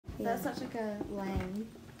That's such like a lame.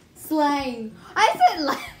 Slang. I said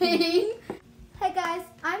lame. Hey guys,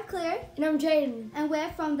 I'm Claire. And I'm Jaden. And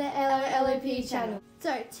we're from the eloelopee channel.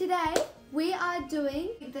 So today we are doing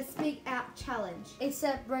the Speak Out challenge.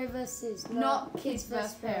 Except bro versus not kids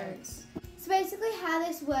versus parents. So basically how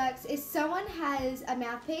this works is someone has a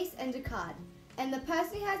mouthpiece and a card. And the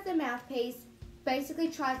person who has the mouthpiece basically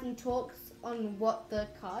tries and talks on what the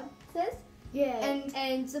card says. Yeah,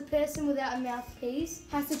 and the person without a mouthpiece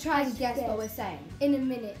has to try and guess what we're saying. In a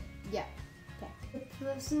minute. Yeah. Okay. The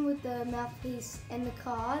person with the mouthpiece and the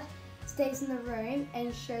card stays in the room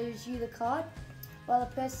and shows you the card, while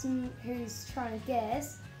the person who's trying to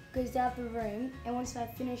guess goes out the room, and once I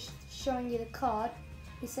finish showing you the card,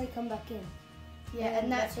 you say come back in. Yeah,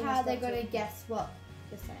 and that's how they're going to guess what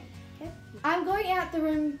you're saying. Okay? I'm going out the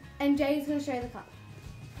room and Jay's going to show you the card.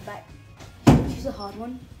 Bye. Choose a hard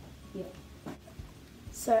one. Yeah.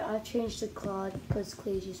 So I've changed the card because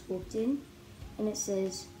Claire just walked in, and it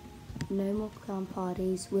says no more clown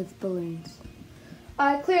parties with balloons.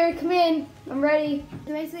 Alright, Claire, come in. I'm ready.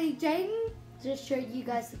 So basically, Jaden just showed you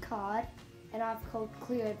guys the card, and I've called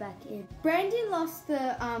Cleo back in. Brandon lost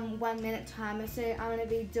the 1 minute timer, so I'm going to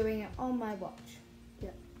be doing it on my watch.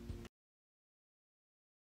 Yep.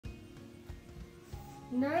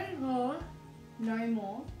 No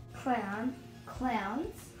more clowns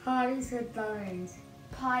Parties with balloons.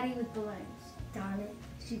 party with balloons. Darn it.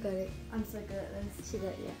 She got it. I'm so good at this. She got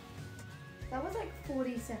it, yeah. That was like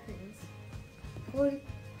 40 seconds. 40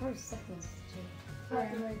 seconds. Right.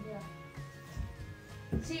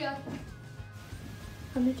 See ya.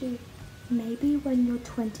 I'm gonna do maybe when you're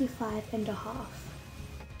 25 and a half.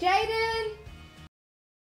 Jaden!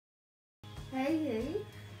 Hey,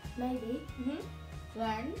 Maybe.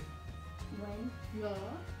 when When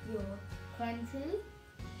you're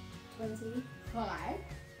 25,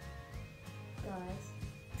 guys.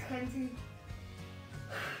 20,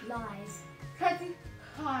 Lies.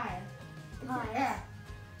 25, Lies.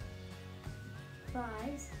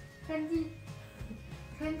 Lies.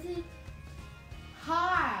 20,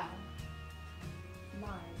 high. Lies.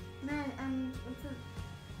 No, what's it?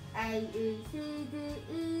 A, E, C, D,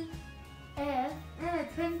 E, F.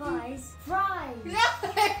 20. Fries. Fries. No!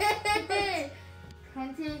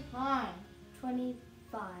 21.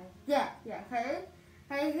 25. Yeah, okay.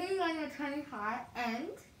 Hey, here's when you're 25 and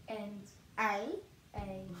A.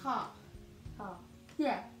 half. Half.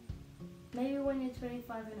 Yeah. Maybe when you're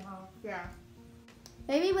 25 and a half. Yeah.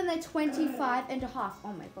 Maybe when they're 25 and a half.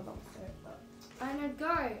 Oh my god, that was so good. I know,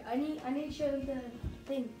 go. I need to show them the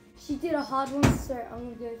thing. She did a hard one, so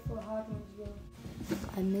I'm gonna go for a hard one as well.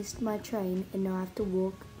 I missed my train and now I have to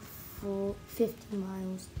walk for 50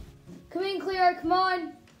 miles. Come in, Cleo, come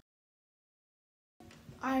on.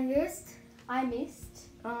 I missed I missed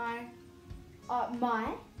my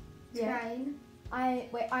Yeah. train.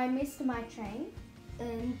 I missed my train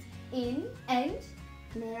and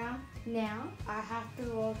now I have to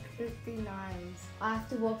walk 50 miles. I have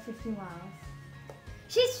to walk 50 miles.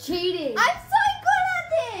 She's cheating. I'm so good at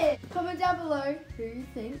this! Comment down below who you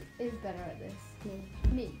think is better at this.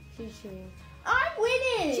 Me. She's cheating. I'm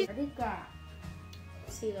winning! Ready, go.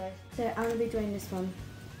 See you guys. So I'm gonna be doing this one.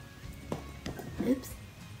 Oops.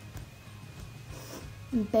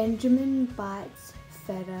 Benjamin bites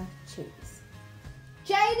feta cheese.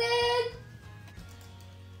 Jaden!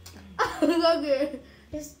 So good.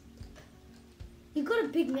 Just, you've got a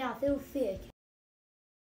big mouth, it'll fit.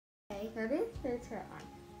 Okay, ready? Let's try on.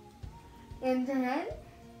 And then,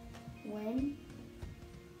 When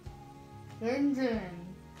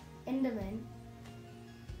Enderman.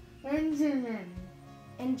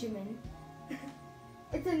 Benjamin.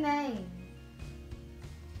 It's a name.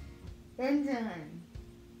 Benjamin.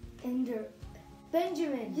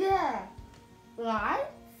 Benjamin. Yeah.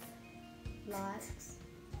 Lights.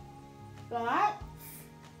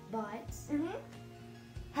 Bites.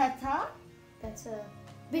 Hatter. That's a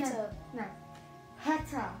bitter. No.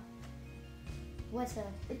 Hatter. Wetter.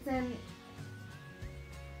 It's an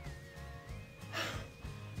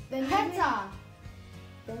Benjamin. hatter.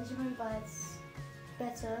 Benjamin bites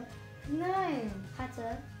better. No.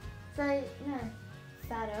 Hatter. Say no.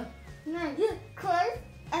 Fatter. No. You close.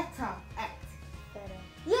 Etta. Better.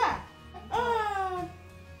 Yeah.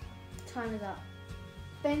 Time it up.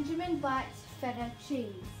 Benjamin bites feta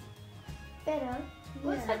cheese. Better?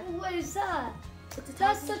 What Yeah. type of word is that?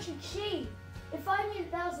 That's such a cheat. If I knew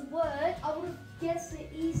that was a word, I would have guessed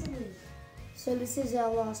it easily. So this is our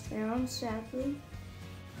last round, sadly.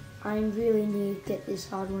 I really need to get this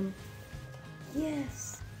hard one.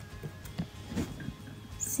 Yes.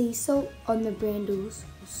 Sea salt on the brindles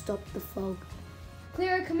will stop the fog.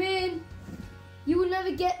 Cleo, come in. You will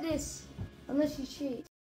never get this unless you cheat.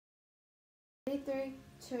 3,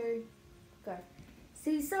 2, go.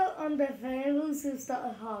 Seesaw on the fables who start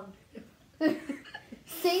a hug.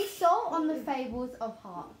 Seesaw on the fables of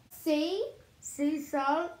heart.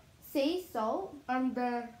 Seesaw Seesaw on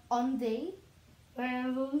the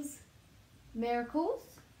fables. miracles.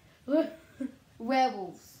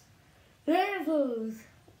 Werewolves. Fables.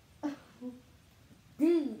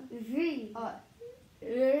 Devils.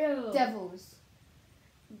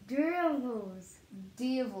 Devils.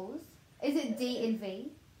 Devils. Is it D and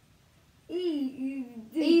V?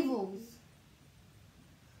 Evils. Evils.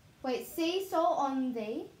 Wait, seesaw on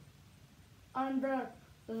the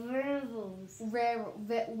werewolves.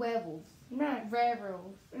 werewolves. No.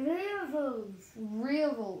 Werewolves. Werewolves.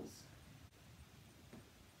 Werewolves.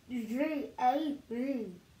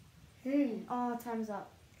 Oh, time's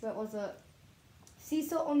up. What was it?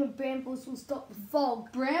 Seesaw on the brambles will stop the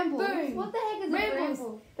fog. Brambles? Boom. What the heck is a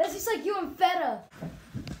bramble? That's just like you and feta.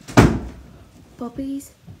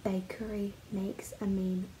 Bobby's Bakery makes a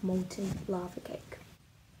mean molten lava cake.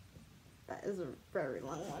 That is a very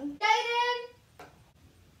long one. Jaden!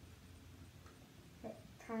 Okay,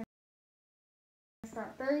 time.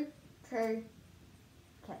 Start. 3, 2,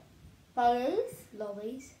 okay. Bobby's?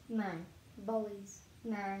 Lollies. No. Bollies.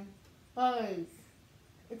 No. Bobby's.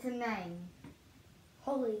 It's a name.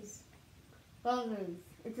 Hollies. Bobby's.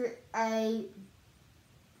 It's a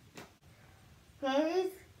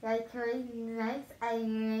Bobby's Bakery makes a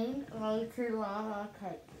mean molten lava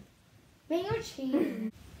cake. Man, you're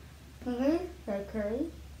cheating. Bobby's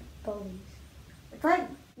Bakery. Bollies. It's like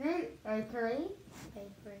bakery.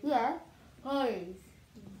 Bakery. Yeah. Bobby's.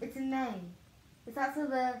 It's a name. It's also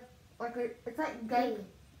the it's like bake.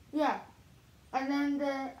 Yeah. And then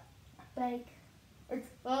the Bake. it's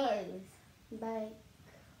Bobby's. Bake.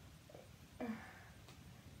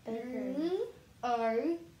 Bakery.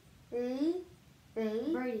 B-O-E-B.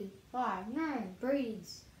 Brady. Why? No.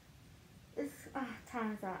 Breeds. It's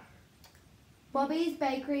time's up. Bobby's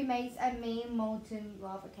Bakery makes a mean molten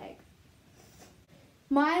lava cake.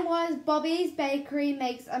 Mine was Bobby's Bakery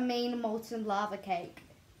makes a mean molten lava cake.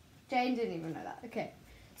 Jane didn't even know that. Okay.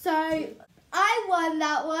 So I won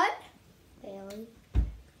that one. Bailey.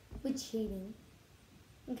 We're cheating.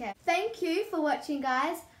 Okay. Thank you for watching,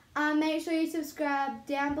 guys. Make sure you subscribe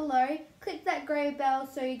down below. Click that grey bell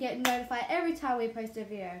so you get notified every time we post a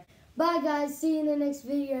video. Bye guys. See you in the next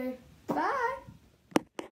video. Bye.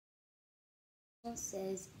 It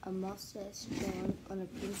says a mustache drawn on a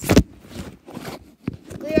pencil.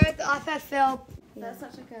 Leo, the iPad fell. That's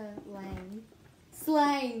such like a lame.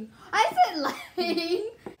 Slang. I said lame.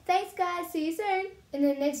 Thanks, guys. See you soon. In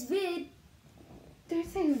the next vid. Don't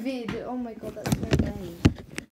say vid. Oh my god, that's so lame.